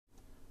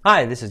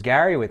Hi, this is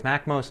Gary with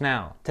MacMost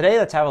Now. Today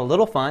let's have a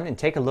little fun and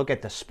take a look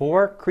at the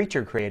Spore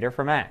creature creator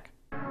for Mac.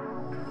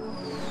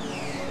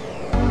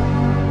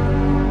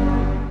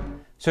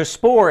 So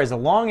Spore is a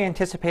long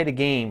anticipated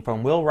game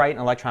from Will Wright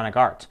and Electronic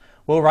Arts.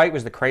 Will Wright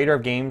was the creator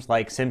of games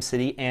like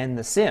SimCity and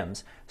The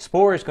Sims.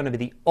 Spore is going to be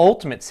the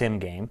ultimate sim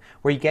game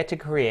where you get to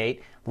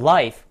create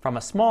life from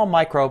a small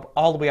microbe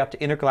all the way up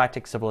to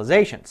intergalactic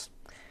civilizations.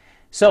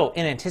 So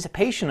in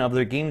anticipation of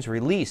their game's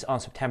release on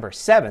September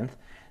 7th,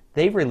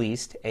 they've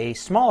released a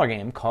smaller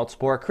game called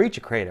Spore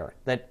Creature Creator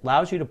that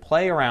allows you to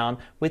play around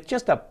with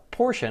just a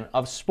portion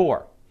of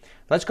Spore.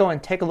 Let's go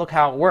and take a look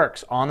how it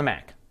works on the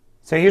Mac.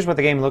 So here's what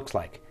the game looks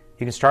like.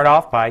 You can start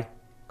off by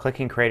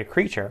clicking Create a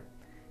Creature,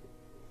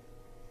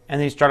 and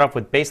then you start off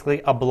with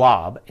basically a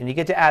blob, and you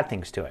get to add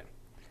things to it.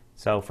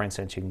 So for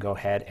instance, you can go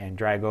ahead and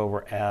drag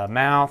over a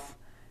mouth.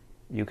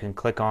 You can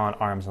click on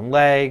arms and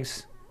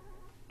legs,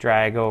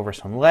 drag over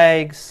some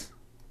legs.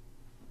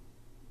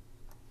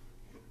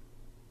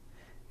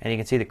 And you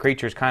can see the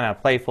creature is kind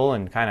of playful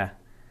and kind of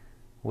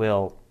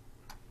will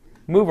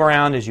move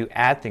around as you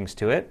add things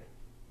to it.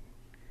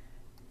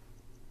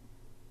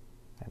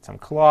 Add some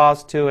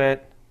claws to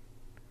it.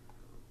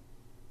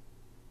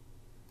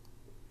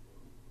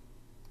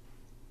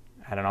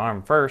 Add an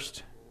arm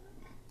first.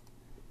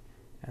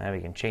 And then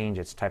we can change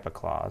its type of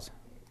claws.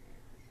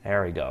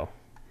 There we go.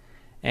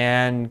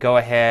 And go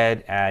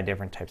ahead, add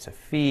different types of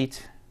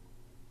feet.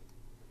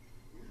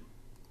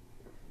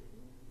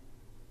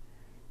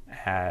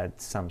 Add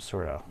some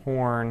sort of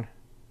horn.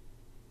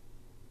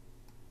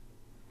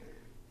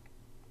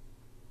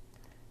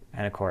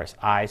 And of course,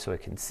 eyes so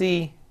it can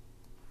see.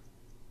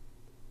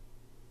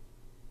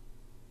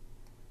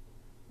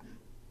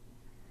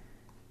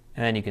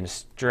 And then you can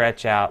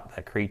stretch out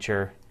the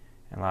creature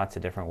in lots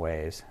of different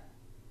ways.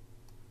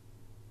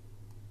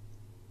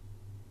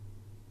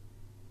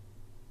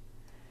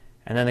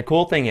 And then the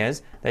cool thing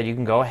is that you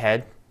can go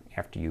ahead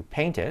after you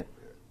paint it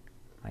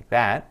like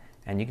that,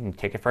 and you can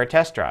take it for a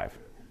test drive.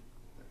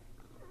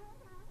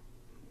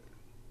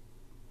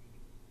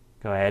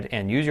 Go ahead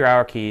and use your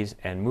arrow keys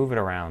and move it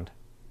around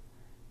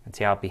and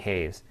see how it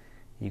behaves.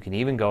 You can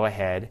even go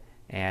ahead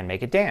and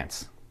make it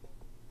dance.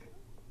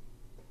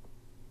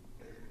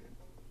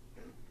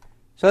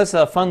 So that's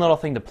a fun little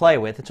thing to play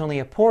with. It's only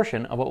a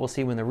portion of what we'll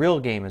see when the real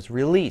game is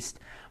released.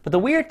 But the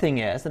weird thing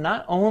is that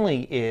not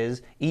only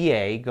is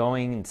EA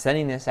going and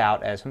sending this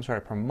out as some sort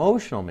of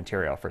promotional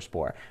material for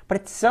Spore, but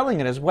it's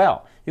selling it as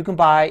well. You can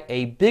buy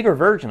a bigger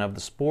version of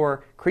the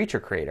Spore Creature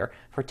Creator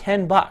for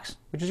 $10,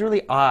 which is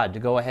really odd to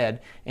go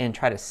ahead and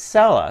try to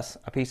sell us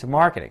a piece of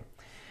marketing.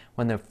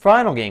 When the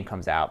final game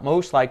comes out,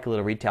 most likely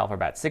it'll retail for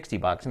about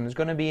 $60, and there's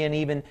going to be an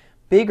even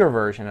bigger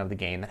version of the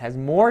game that has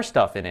more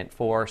stuff in it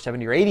for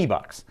 $70 or $80.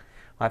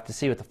 We'll have to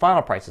see what the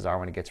final prices are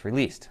when it gets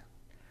released.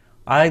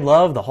 I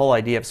love the whole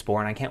idea of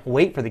Spore, and I can't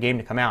wait for the game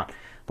to come out.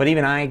 But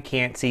even I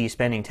can't see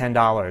spending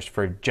 $10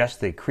 for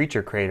just the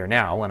Creature Creator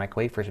now when I can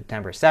wait for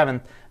September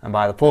 7th and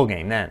buy the full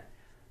game then.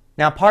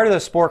 Now, part of the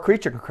Spore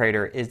Creature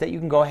Creator is that you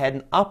can go ahead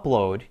and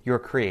upload your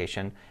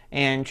creation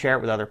and share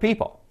it with other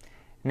people.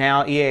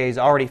 Now, EA has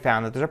already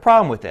found that there's a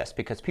problem with this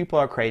because people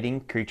are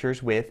creating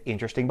creatures with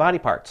interesting body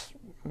parts,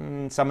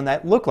 some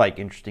that look like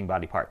interesting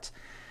body parts.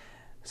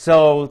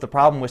 So the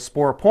problem with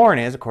Spore porn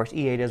is, of course,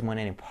 EA doesn't want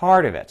any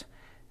part of it.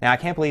 Now, I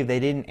can't believe they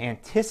didn't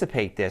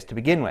anticipate this to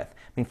begin with.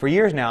 I mean, for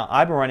years now,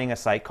 I've been running a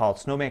site called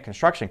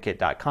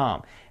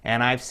snowmanconstructionkit.com,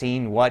 and I've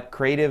seen what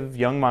creative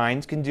young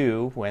minds can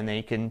do when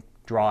they can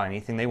draw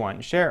anything they want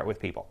and share it with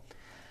people.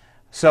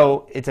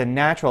 So it's a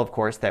natural, of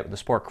course, that with the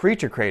Spore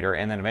Creature Creator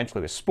and then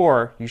eventually with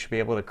Spore, you should be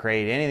able to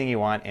create anything you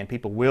want, and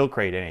people will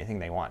create anything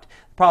they want.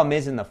 The problem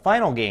is, in the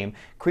final game,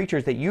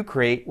 creatures that you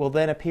create will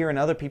then appear in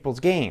other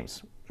people's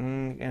games.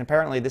 And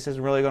apparently this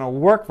isn't really going to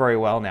work very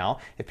well now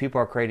if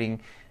people are creating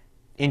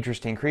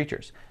interesting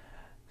creatures.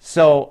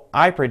 So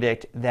I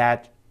predict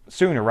that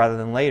sooner rather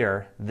than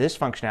later, this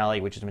functionality,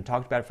 which has been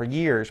talked about for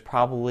years,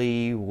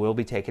 probably will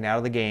be taken out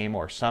of the game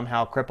or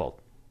somehow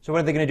crippled. So what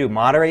are they going to do?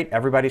 Moderate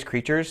everybody's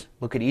creatures?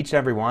 Look at each and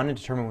every one and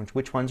determine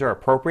which ones are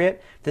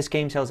appropriate? If this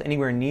game sells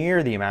anywhere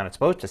near the amount it's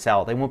supposed to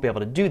sell, they won't be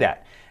able to do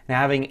that. Now,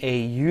 having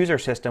a user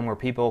system where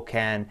people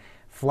can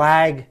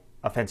flag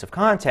offensive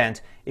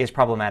content is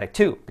problematic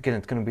too, because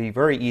it's going to be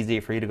very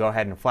easy for you to go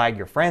ahead and flag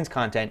your friend's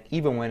content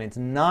even when it's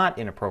not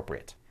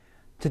inappropriate.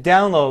 To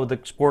download the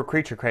Spore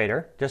Creature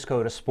Creator, just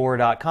go to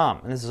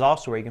Spore.com, and this is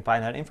also where you can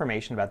find out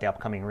information about the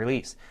upcoming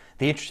release.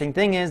 The interesting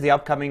thing is the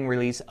upcoming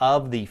release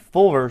of the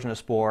full version of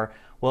Spore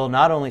will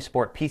not only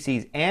support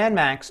PCs and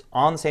Macs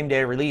on the same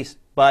day of release,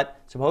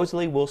 but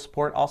supposedly will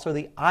support also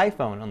the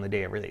iPhone on the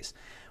day of release.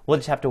 We'll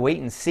just have to wait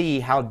and see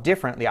how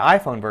different the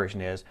iPhone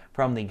version is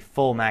from the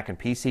full Mac and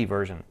PC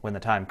version when the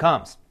time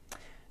comes.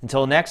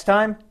 Until next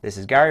time, this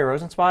is Gary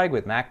Rosenzweig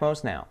with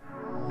MacMost Now.